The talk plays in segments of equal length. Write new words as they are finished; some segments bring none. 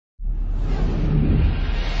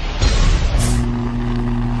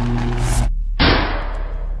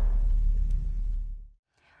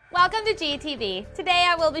Welcome to GTV. Today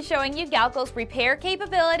I will be showing you Galco's repair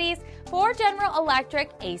capabilities for General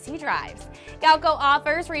Electric AC drives. Galco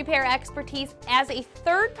offers repair expertise as a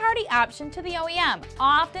third-party option to the OEM,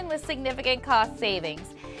 often with significant cost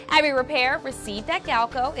savings. Every repair received at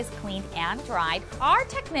Galco is cleaned and dried. Our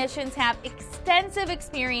technicians have extensive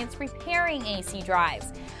experience repairing AC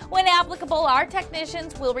drives. When applicable, our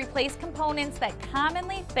technicians will replace components that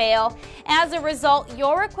commonly fail. As a result,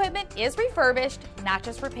 your equipment is refurbished, not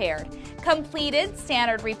just repaired. Completed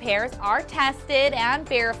standard repairs are tested and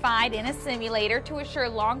verified in a simulator to assure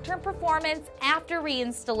long-term performance after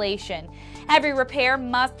reinstallation. Every repair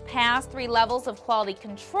must pass 3 levels of quality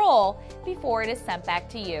control before it is sent back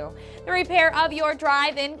to you. The repair of your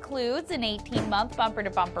drive includes an 18-month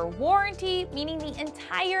bumper-to-bumper warranty, meaning the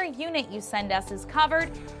entire unit you send us is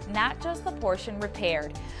covered, not just the portion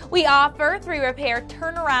repaired. We offer 3 repair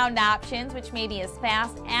turnaround options, which may be as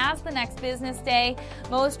fast as the next business day.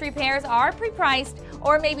 Most repairs are pre-priced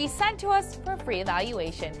or may be sent to us for a free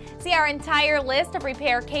evaluation. See our entire list of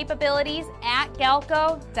repair capabilities at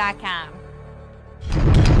galco.com.